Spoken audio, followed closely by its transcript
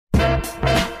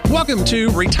Welcome to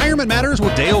Retirement Matters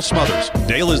with Dale Smothers.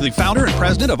 Dale is the founder and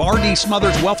president of R.D.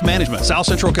 Smothers Wealth Management, South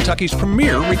Central Kentucky's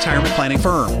premier retirement planning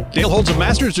firm. Dale holds a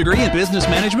master's degree in business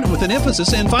management with an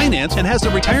emphasis in finance and has the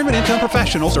Retirement Income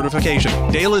Professional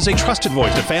certification. Dale is a trusted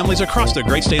voice to families across the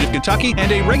great state of Kentucky and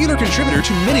a regular contributor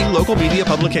to many local media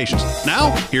publications.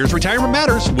 Now, here's Retirement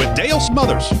Matters with Dale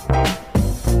Smothers.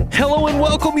 Hello and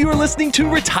welcome. You are listening to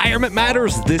Retirement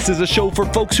Matters. This is a show for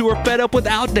folks who are fed up with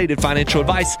outdated financial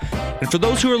advice and for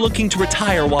those who are looking to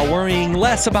retire while worrying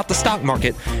less about the stock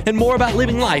market and more about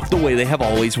living life the way they have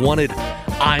always wanted.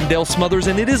 I'm Dale Smothers,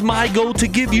 and it is my goal to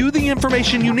give you the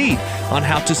information you need on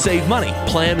how to save money,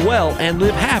 plan well, and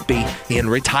live happy in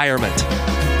retirement.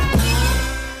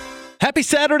 Happy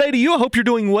Saturday to you. I hope you're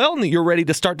doing well and that you're ready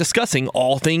to start discussing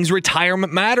all things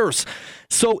Retirement Matters.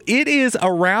 So it is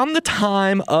around the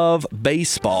time of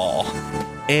baseball,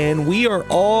 and we are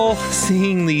all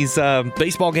seeing these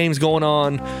baseball games going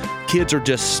on. Kids are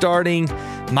just starting.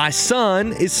 My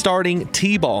son is starting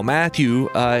T-ball. Matthew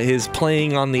is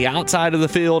playing on the outside of the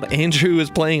field. Andrew is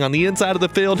playing on the inside of the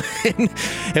field.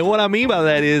 And what I mean by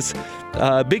that is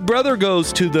Big Brother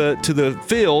goes to the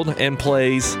field and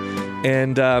plays,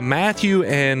 and Matthew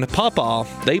and Papa,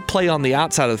 they play on the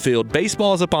outside of the field.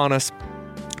 Baseball is upon us.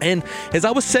 And as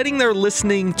I was sitting there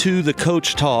listening to the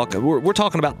coach talk, we're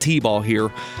talking about T-ball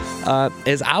here.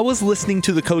 As I was listening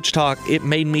to the coach talk, it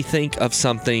made me think of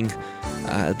something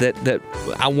that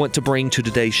I want to bring to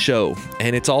today's show.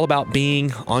 And it's all about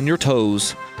being on your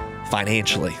toes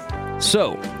financially.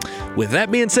 So, with that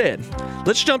being said,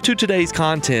 let's jump to today's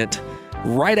content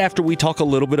right after we talk a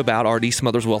little bit about R.D.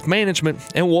 Smothers Wealth Management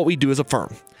and what we do as a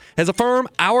firm. As a firm,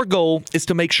 our goal is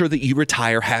to make sure that you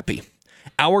retire happy.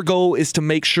 Our goal is to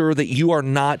make sure that you are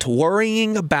not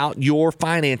worrying about your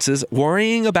finances,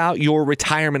 worrying about your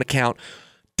retirement account,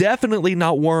 definitely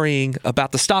not worrying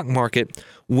about the stock market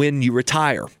when you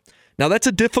retire. Now, that's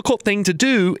a difficult thing to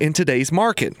do in today's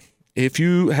market. If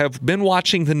you have been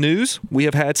watching the news, we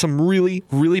have had some really,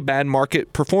 really bad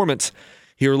market performance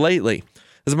here lately.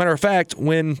 As a matter of fact,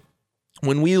 when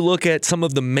we look at some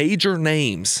of the major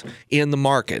names in the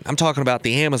market, I'm talking about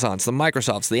the Amazons, the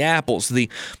Microsofts, the Apples, the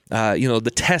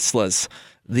Teslas,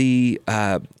 the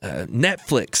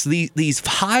Netflix, these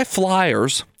high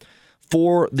flyers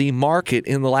for the market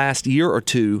in the last year or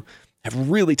two have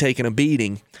really taken a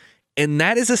beating. And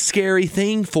that is a scary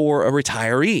thing for a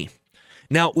retiree.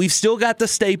 Now, we've still got the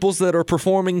staples that are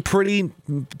performing pretty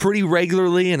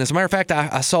regularly. And as a matter of fact,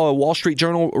 I saw a Wall Street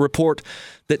Journal report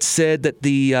that said that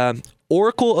the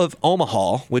Oracle of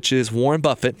Omaha, which is Warren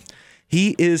Buffett,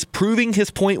 he is proving his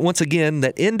point once again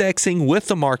that indexing with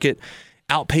the market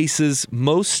outpaces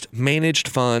most managed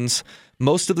funds.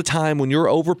 Most of the time when you're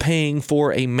overpaying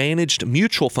for a managed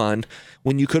mutual fund,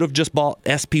 when you could have just bought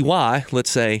SPY, let's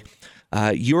say,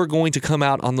 you're going to come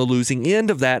out on the losing end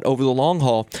of that over the long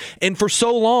haul. And for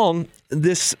so long,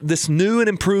 this new and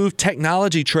improved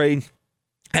technology trade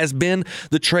has been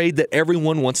the trade that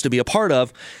everyone wants to be a part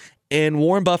of. And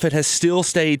Warren Buffett has still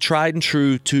stayed tried and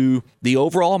true to the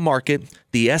overall market,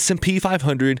 the S&P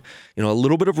 500, a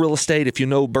little bit of real estate. If you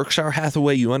know Berkshire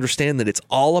Hathaway, you understand that it's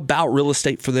all about real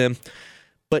estate for them.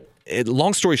 But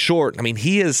long story short,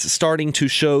 he is starting to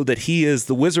show that he is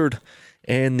the wizard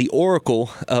and the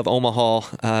Oracle of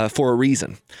Omaha for a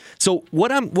reason. So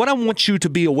what I want you to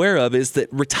be aware of is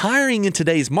that retiring in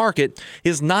today's market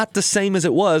is not the same as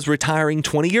it was retiring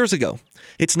 20 years ago.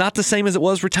 It's not the same as it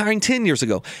was retiring 10 years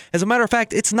ago. As a matter of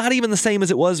fact, it's not even the same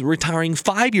as it was retiring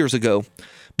 5 years ago,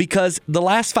 because the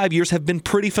last 5 years have been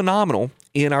pretty phenomenal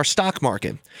in our stock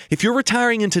market. If you're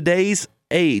retiring in today's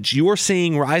age, you are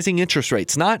seeing rising interest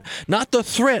rates, not the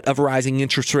threat of rising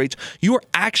interest rates. You are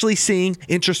actually seeing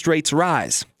interest rates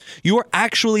rise. You are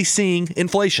actually seeing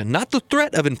inflation, not the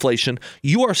threat of inflation.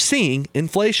 You are seeing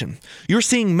inflation. You're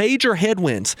seeing major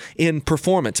headwinds in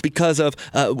performance because of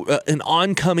an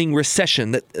oncoming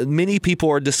recession that many people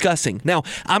are discussing. Now,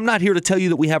 I'm not here to tell you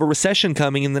that we have a recession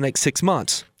coming in the next 6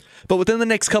 months. But within the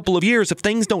next couple of years, if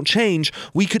things don't change,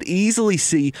 we could easily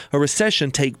see a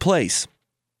recession take place.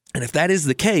 And if that is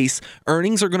the case,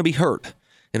 earnings are going to be hurt.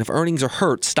 And if earnings are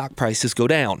hurt, stock prices go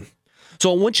down.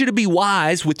 So I want you to be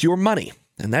wise with your money.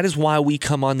 And that is why we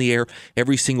come on the air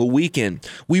every single weekend.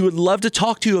 We would love to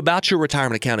talk to you about your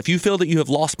retirement account. If you feel that you have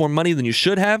lost more money than you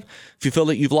should have, if you feel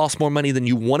that you've lost more money than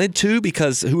you wanted to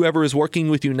because whoever is working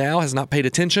with you now has not paid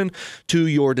attention to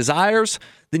your desires,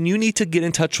 then you need to get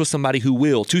in touch with somebody who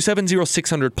will.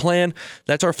 270-600-PLAN.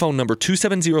 That's our phone number,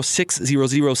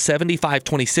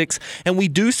 270-600-7526. And we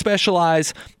do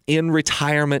specialize in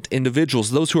retirement individuals,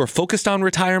 those who are focused on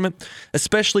retirement,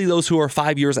 especially those who are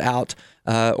 5 years out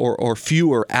or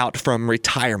fewer out from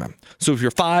retirement. So if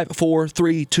you're 5, 4,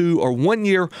 3, 2, or 1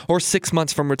 year or 6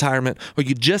 months from retirement, or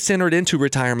you just entered into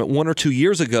retirement 1 or 2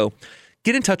 years ago,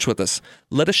 get in touch with us.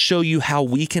 Let us show you how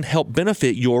we can help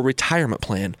benefit your retirement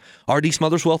plan. RD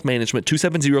Smothers Wealth Management,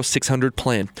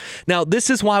 270-600-PLAN. Now, this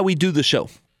is why we do the show.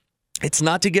 It's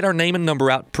not to get our name and number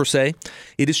out per se.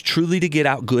 It is truly to get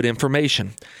out good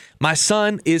information. My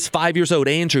son is 5 years old,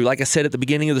 Andrew, like I said at the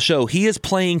beginning of the show. He is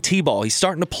playing T-ball. He's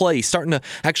starting to play. He's starting to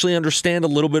actually understand a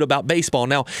little bit about baseball.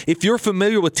 Now, if you're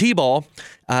familiar with T-ball,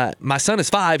 my son is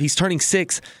 5. He's turning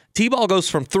 6. T-ball goes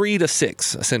from 3 to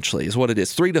 6, essentially, is what it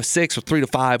is. 3 to 6 or 3 to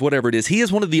 5, whatever it is. He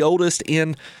is one of the oldest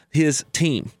in his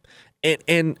team, and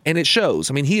it shows.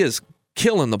 I mean, he is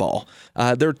killing the ball.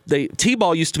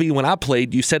 T-ball used to be, when I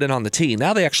played, you set it on the tee.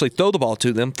 Now they actually throw the ball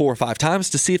to them 4 or 5 times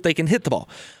to see if they can hit the ball.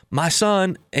 My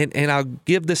son, and I'll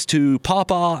give this to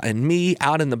Papa and me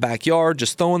out in the backyard,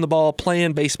 just throwing the ball,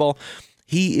 playing baseball.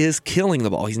 He is killing the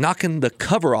ball. He's knocking the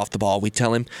cover off the ball, we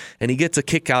tell him, and he gets a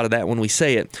kick out of that when we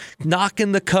say it.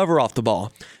 Knocking the cover off the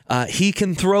ball. He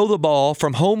can throw the ball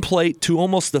from home plate to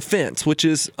almost the fence, which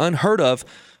is unheard of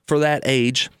for that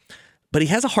age. But he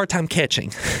has a hard time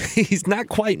catching. He's not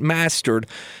quite mastered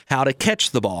how to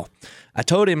catch the ball. I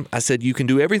told him, I said, you can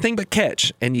do everything but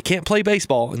catch, and you can't play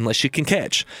baseball unless you can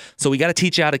catch. So we got to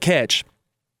teach you how to catch.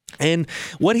 And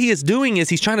what he is doing is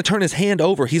he's trying to turn his hand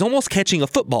over. He's almost catching a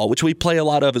football, which we play a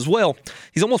lot of as well.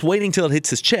 He's almost waiting till it hits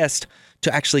his chest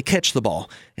to actually catch the ball.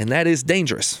 And that is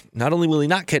dangerous. Not only will he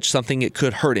not catch something, it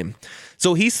could hurt him.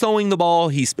 So he's throwing the ball,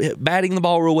 he's batting the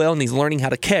ball real well, and he's learning how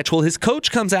to catch. Well, his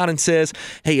coach comes out and says,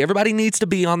 hey, everybody needs to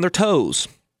be on their toes.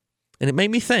 And it made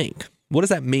me think, what does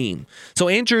that mean? So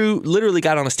Andrew literally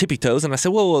got on his tippy toes, and I said,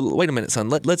 whoa, wait a minute, son.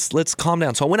 Let's calm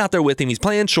down. So I went out there with him. He's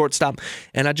playing shortstop,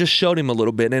 and I just showed him a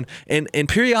little bit. And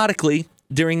periodically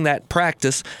during that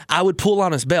practice, I would pull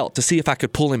on his belt to see if I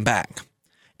could pull him back.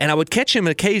 And I would catch him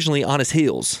occasionally on his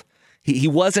heels. He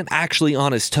wasn't actually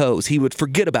on his toes. He would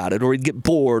forget about it, or he'd get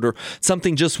bored, or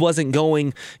something just wasn't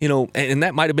going, and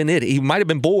that might have been it. He might have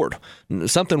been bored.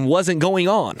 Something wasn't going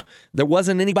on. There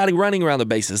wasn't anybody running around the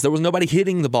bases. There was nobody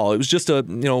hitting the ball. It was just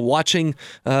watching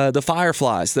the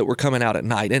fireflies that were coming out at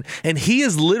night. And he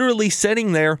is literally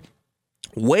sitting there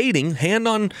waiting, hands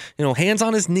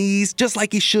on his knees, just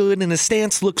like he should, and his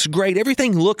stance looks great.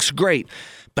 Everything looks great.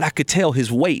 But I could tell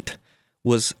his weight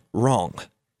was wrong.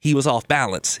 He was off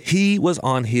balance. He was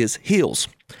on his heels.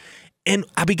 And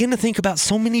I begin to think about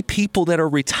so many people that are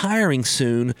retiring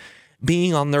soon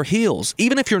being on their heels.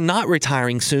 Even if you're not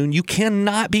retiring soon, you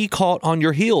cannot be caught on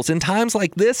your heels. In times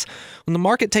like this, when the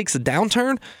market takes a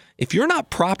downturn, if you're not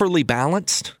properly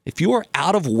balanced, if you are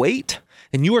out of weight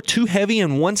and you are too heavy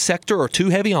in one sector or too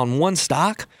heavy on one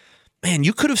stock, man,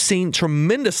 you could have seen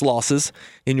tremendous losses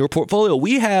in your portfolio.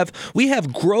 We have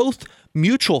growth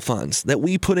mutual funds that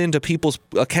we put into people's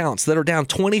accounts that are down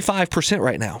 25%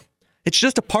 right now. It's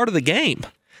just a part of the game.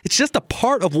 It's just a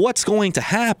part of what's going to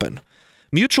happen.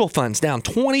 Mutual funds down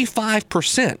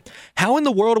 25%. How in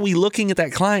the world are we looking at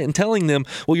that client and telling them,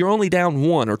 well, you're only down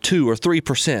 1 or 2 or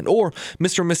 3%, or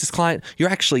Mr. and Mrs. Client, you're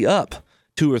actually up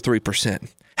 2 or 3%.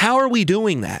 How are we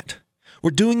doing that?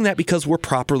 We're doing that because we're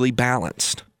properly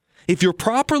balanced. If you're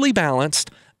properly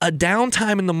balanced, a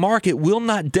downtime in the market will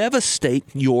not devastate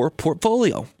your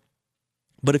portfolio.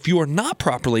 But if you are not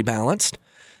properly balanced,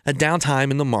 a downtime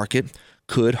in the market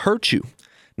could hurt you.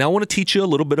 Now, I want to teach you a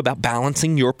little bit about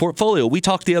balancing your portfolio. We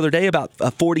talked the other day about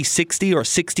a 40-60 or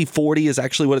 60-40 is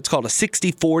actually what it's called, a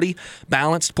 60-40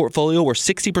 balanced portfolio where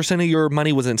 60% of your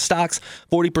money was in stocks,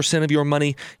 40% of your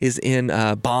money is in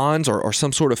bonds or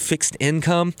some sort of fixed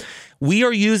income. We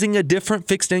are using a different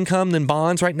fixed income than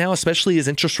bonds right now, especially as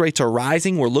interest rates are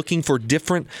rising. We're looking for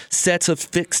different sets of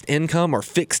fixed income or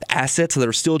fixed assets that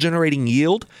are still generating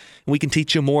yield. We can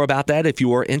teach you more about that if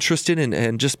you are interested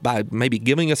and just by maybe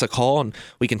giving us a call, and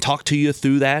we can talk to you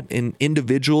through that and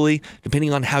individually,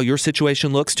 depending on how your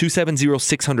situation looks,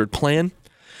 270-600-PLAN.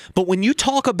 But when you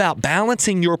talk about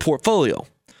balancing your portfolio,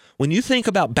 when you think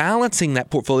about balancing that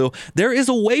portfolio, there is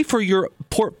a way for your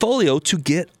portfolio to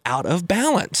get out of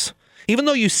balance. Even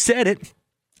though you set it,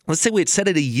 let's say we had set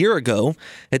it a year ago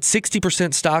at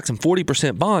 60% stocks and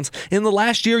 40% bonds, in the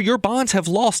last year, your bonds have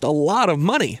lost a lot of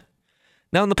money.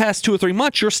 Now, in the past 2 or 3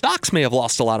 months, your stocks may have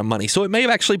lost a lot of money, so it may have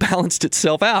actually balanced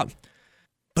itself out.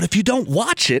 But if you don't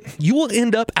watch it, you will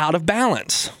end up out of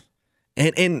balance.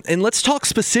 And let's talk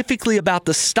specifically about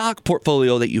the stock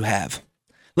portfolio that you have.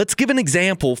 Let's give an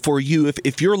example for you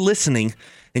if you're listening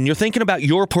and you're thinking about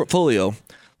your portfolio.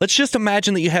 Let's just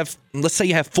imagine that let's say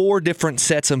you have 4 different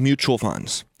sets of mutual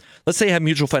funds. Let's say you have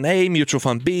mutual fund A, mutual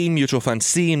fund B, mutual fund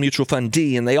C, and mutual fund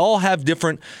D, and they all have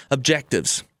different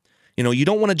objectives. You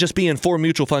don't want to just be in 4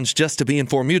 mutual funds just to be in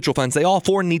 4 mutual funds. They all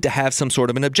 4 need to have some sort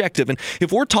of an objective. And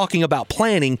if we're talking about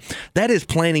planning, that is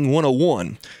planning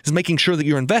 101, is making sure that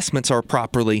your investments are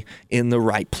properly in the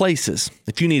right places.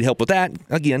 If you need help with that,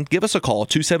 again, give us a call,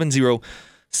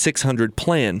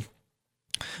 270-600-PLAN.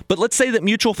 But let's say that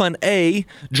mutual fund A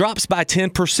drops by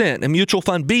 10% and mutual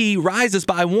fund B rises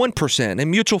by 1%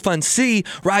 and mutual fund C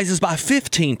rises by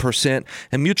 15%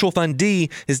 and mutual fund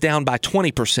D is down by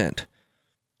 20%.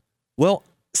 Well,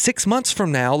 6 months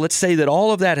from now, let's say that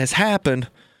all of that has happened.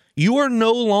 You are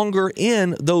no longer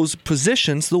in those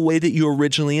positions the way that you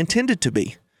originally intended to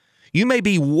be. You may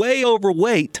be way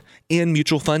overweight in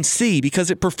mutual fund C because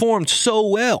it performed so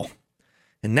well.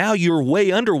 And now you're way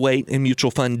underweight in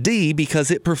mutual fund D because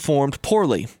it performed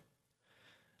poorly.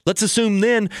 Let's assume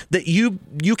then that you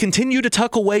continue to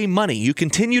tuck away money. You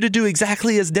continue to do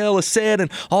exactly as Dale has said,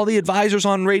 and all the advisors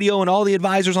on radio and all the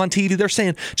advisors on TV, they're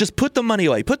saying, just put the money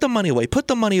away, put the money away, put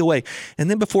the money away. And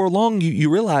then before long,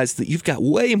 you realize that you've got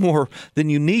way more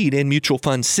than you need in mutual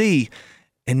fund C,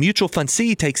 and mutual fund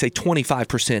C takes a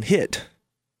 25% hit.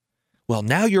 Well,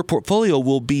 now your portfolio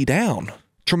will be down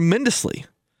tremendously.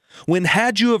 When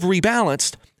had you have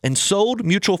rebalanced and sold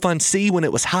mutual fund C when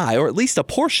it was high, or at least a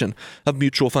portion of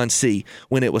mutual fund C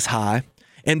when it was high,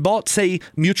 and bought, say,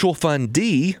 mutual fund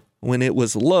D when it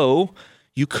was low,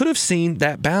 you could have seen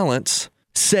that balance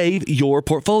save your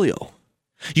portfolio.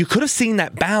 You could have seen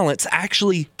that balance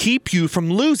actually keep you from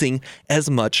losing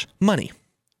as much money.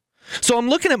 So I'm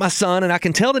looking at my son, and I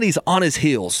can tell that he's on his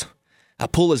heels. I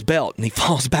pull his belt, and he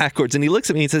falls backwards, and he looks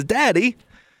at me and says, "Daddy."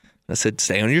 I said,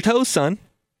 "Stay on your toes, son.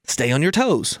 Stay on your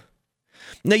toes."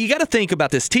 Now, you got to think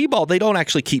about this. T-ball, they don't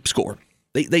actually keep score.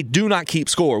 They do not keep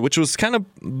score, which was kind of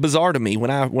bizarre to me. When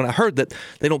I heard that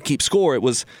they don't keep score, it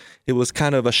was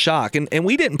kind of a shock. And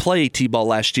we didn't play T-ball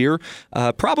last year,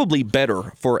 probably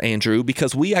better for Andrew,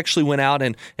 because we actually went out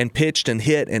and pitched and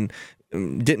hit and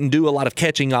didn't do a lot of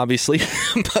catching, obviously,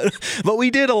 but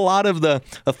we did a lot of the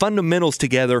fundamentals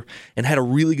together and had a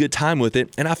really good time with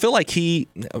it. And I feel like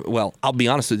I'll be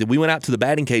honest with you, we went out to the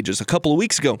batting cages a couple of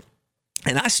weeks ago,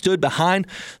 and I stood behind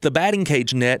the batting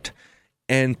cage net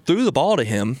and threw the ball to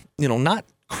him, not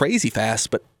crazy fast,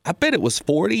 but I bet it was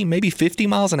 40, maybe 50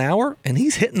 miles an hour, and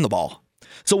he's hitting the ball.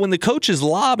 So when the coach is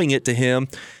lobbing it to him,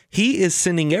 he is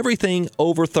sending everything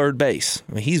over third base.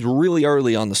 I mean, he's really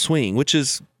early on the swing, which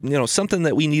is, something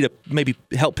that we need to maybe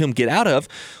help him get out of.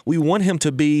 We want him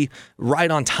to be right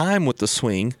on time with the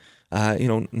swing,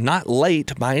 not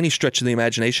late by any stretch of the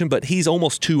imagination, but he's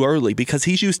almost too early because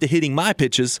he's used to hitting my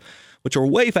pitches, which are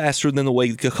way faster than the way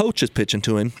the coach is pitching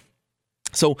to him.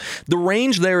 So the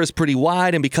range there is pretty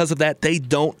wide, and because of that, they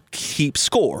don't keep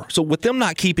score. So with them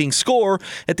not keeping score,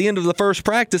 at the end of the first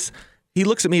practice, he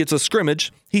looks at me, it's a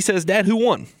scrimmage. He says, "Dad, who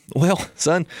won?" "Well,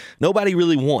 son, nobody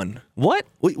really won." "What?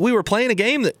 We were playing a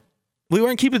game that we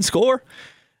weren't keeping score?"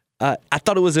 I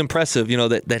thought it was impressive,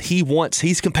 that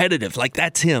he's competitive. Like,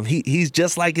 that's him. He's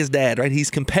just like his dad, right?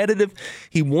 He's competitive.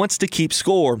 He wants to keep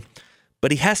score,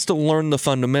 but he has to learn the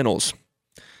fundamentals.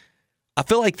 I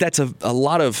feel like that's a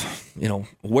lot of,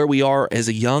 where we are as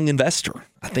a young investor.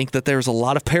 I think that there's a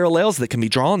lot of parallels that can be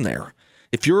drawn there.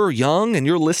 If you're young and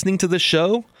you're listening to this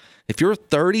show, if you're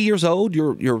 30 years old,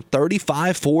 you're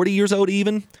 35, 40 years old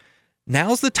even,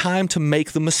 now's the time to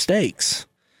make the mistakes.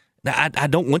 Now, I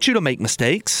don't want you to make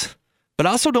mistakes, but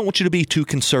I also don't want you to be too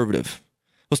conservative.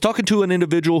 I was talking to an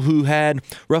individual who had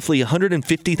roughly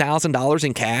 $150,000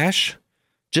 in cash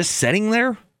just sitting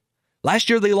there.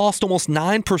 Last year, they lost almost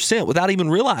 9% without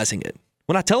even realizing it.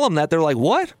 When I tell them that, they're like,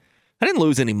 "What? I didn't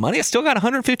lose any money. I still got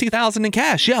 $150,000 in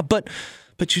cash." Yeah, but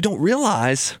you don't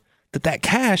realize that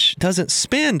cash doesn't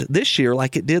spend this year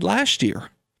like it did last year.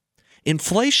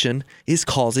 Inflation is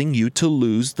causing you to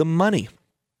lose the money.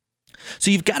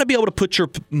 So you've got to be able to put your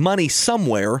money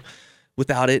somewhere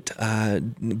without it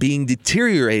being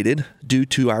deteriorated due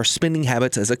to our spending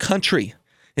habits as a country.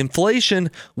 Inflation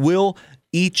will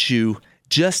eat you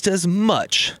just as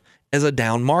much as a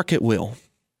down market will.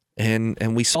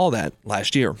 And we saw that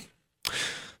last year.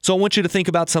 So I want you to think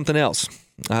about something else.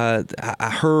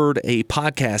 I heard a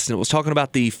podcast, and it was talking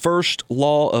about the first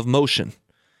law of motion.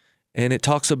 And it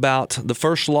talks about the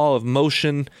first law of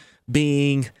motion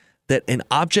being that an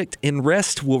object in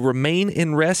rest will remain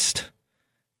in rest,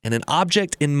 and an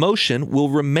object in motion will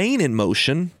remain in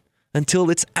motion until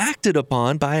it's acted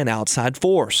upon by an outside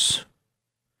force.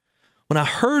 When I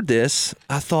heard this,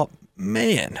 I thought,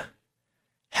 man,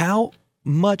 how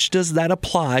much does that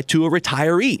apply to a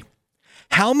retiree?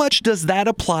 How much does that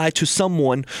apply to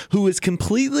someone who is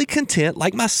completely content,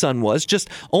 like my son was, just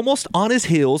almost on his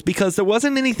heels because there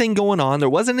wasn't anything going on, there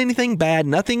wasn't anything bad,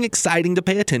 nothing exciting to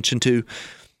pay attention to,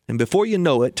 And before you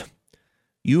know it,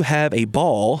 you have a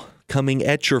ball coming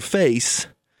at your face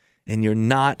and you're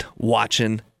not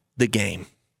watching the game.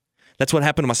 That's what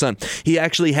happened to my son. He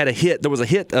actually had a hit. There was a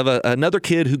hit of another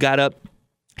kid who got up,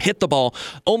 hit the ball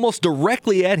almost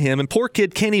directly at him, and poor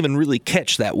kid can't even really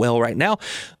catch that well right now,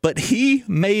 but he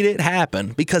made it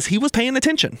happen because he was paying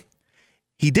attention.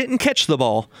 He didn't catch the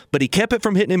ball, but he kept it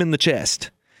from hitting him in the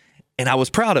chest, and I was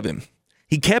proud of him.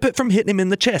 He kept it from hitting him in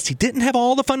the chest. He didn't have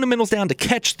all the fundamentals down to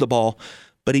catch the ball,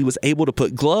 but he was able to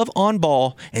put glove on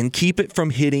ball and keep it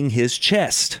from hitting his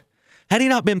chest. Had he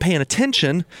not been paying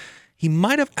attention, he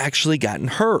might have actually gotten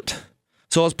hurt.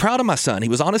 So I was proud of my son. He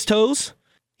was on his toes.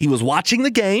 He was watching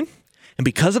the game. And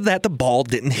because of that, the ball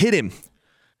didn't hit him.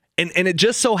 And it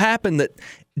just so happened that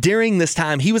during this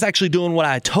time, he was actually doing what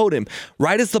I told him.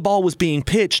 Right as the ball was being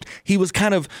pitched, he was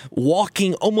kind of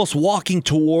almost walking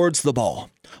towards the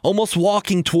ball, almost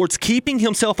walking towards keeping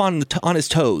himself on his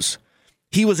toes.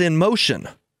 He was in motion.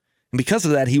 And because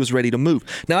of that, he was ready to move.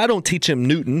 Now, I don't teach him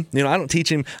Newton. I don't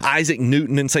teach him Isaac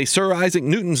Newton and say, Sir Isaac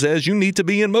Newton says you need to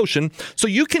be in motion so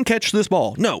you can catch this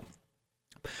ball. No.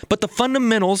 But the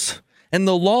fundamentals and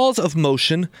the laws of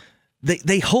motion,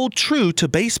 they hold true to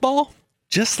baseball,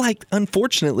 just like,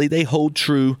 unfortunately, they hold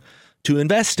true to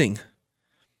investing.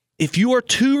 If you are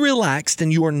too relaxed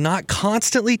and you are not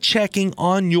constantly checking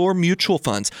on your mutual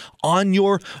funds, on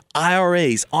your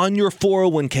IRAs, on your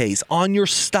 401ks, on your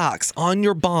stocks, on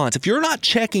your bonds, if you're not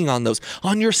checking on those,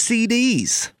 on your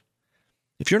CDs,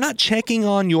 if you're not checking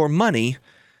on your money,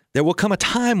 there will come a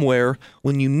time where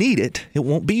when you need it, it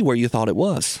won't be where you thought it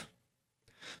was.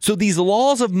 So these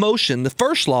laws of motion, the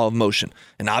first law of motion,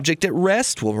 an object at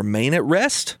rest will remain at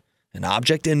rest. An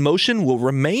object in motion will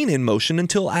remain in motion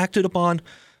until acted upon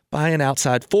by an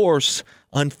outside force.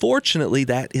 Unfortunately,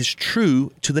 that is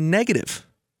true to the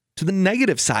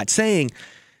negative side, saying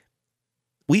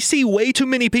we see way too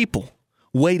many people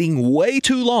waiting way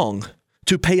too long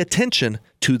to pay attention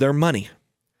to their money.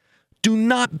 Do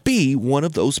not be one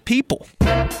of those people.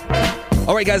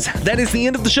 All right, guys, that is the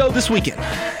end of the show this weekend.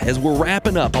 As we're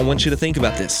wrapping up, I want you to think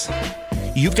about this.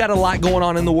 You've got a lot going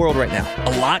on in the world right now,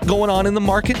 a lot going on in the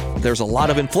market. There's a lot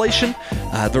of inflation.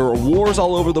 There are wars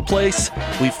all over the place.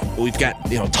 We've got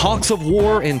talks of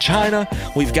war in China.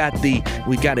 We've got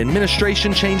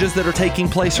administration changes that are taking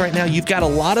place right now. You've got a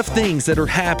lot of things that are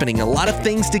happening, a lot of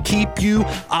things to keep you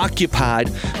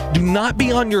occupied. Do not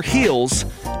be on your heels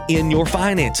in your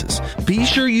finances. Be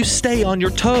sure you stay on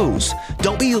your toes.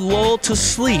 Don't be lulled to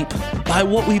sleep by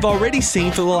what we've already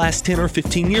seen for the last 10 or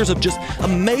 15 years of just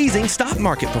amazing stock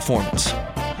market performance.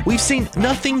 We've seen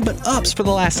nothing but ups for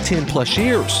the last 10 plus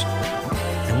years.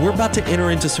 And we're about to enter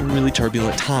into some really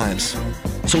turbulent times.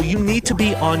 So you need to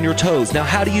be on your toes. Now,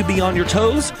 how do you be on your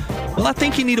toes? Well, I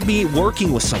think you need to be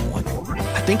working with someone.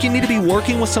 I think you need to be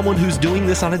working with someone who's doing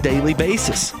this on a daily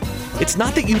basis. It's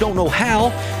not that you don't know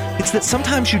how, it's that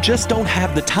sometimes you just don't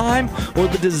have the time or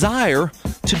the desire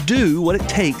to do what it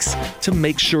takes to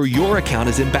make sure your account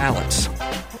is in balance.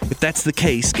 If that's the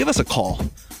case, give us a call.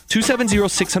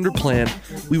 270-600-PLAN.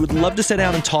 We would love to sit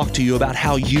down and talk to you about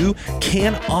how you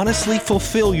can honestly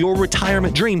fulfill your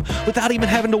retirement dream without even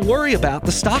having to worry about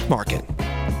the stock market.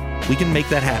 We can make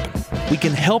that happen. We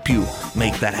can help you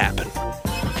make that happen.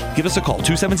 Give us a call,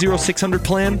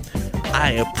 270-600-PLAN.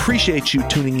 I appreciate you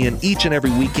tuning in each and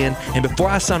every weekend. And before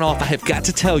I sign off, I have got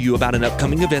to tell you about an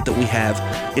upcoming event that we have.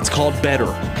 It's called Better,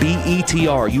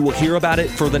 B-E-T-R. You will hear about it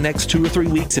for the next 2 or 3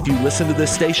 weeks if you listen to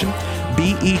this station.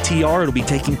 B-E-T-R. It'll be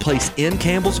taking place in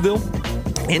Campbellsville,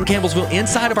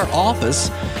 inside of our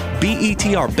office.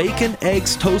 BETR, Bacon,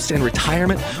 Eggs, Toast, and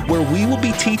Retirement, where we will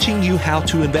be teaching you how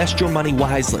to invest your money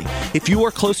wisely. If you are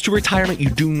close to retirement,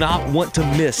 you do not want to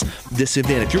miss this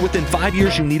event. If you're within 5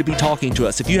 years, you need to be talking to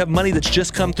us. If you have money that's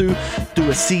just come through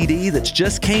a CD that's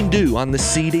just came due on the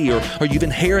CD, or you've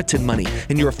inherited money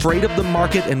and you're afraid of the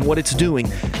market and what it's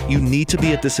doing, you need to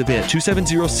be at this event.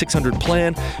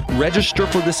 270-600-PLAN. Register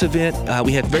for this event.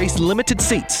 We have very limited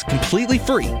seats, completely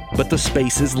free, but the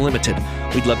space is limited.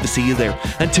 We'd love to see you there.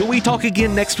 Until we talk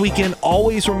again next weekend,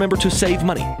 always remember to save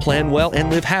money, plan well, and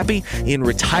live happy in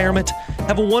retirement.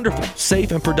 Have a wonderful,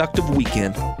 safe, and productive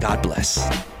weekend. God bless.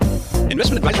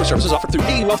 Investment advisory services offered through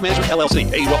AE Wealth Management, LLC.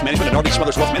 AE Wealth Management and RD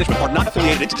Smothers Wealth Management are not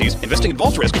affiliated entities. Investing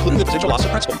involves risk, including the potential loss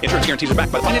of principal. Insurance guarantees are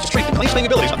backed by the financial strength and claims paying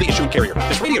abilities of the issuing carrier.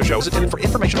 This radio show is intended for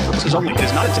informational purposes only. It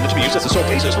is not intended to be used as a sole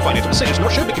basis for financial decisions,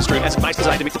 nor should be construed as advice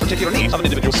designed to meet the particular needs of an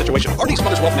individual situation. RD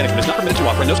Smothers Wealth Management is not permitted to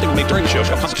offer, and no statement made during the show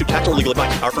shall constitute tax or legal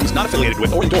advice. Our firm is not affiliated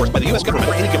with or endorsed by the U.S.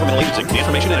 government or any governmental agency. The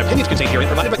information and opinions contained herein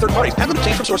provided by third parties have been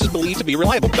obtained from sources believed to be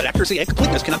reliable, but accuracy and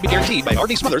completeness cannot be guaranteed by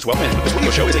RD Smothers Wealth Management. This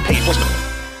radio show is a paid endorsement.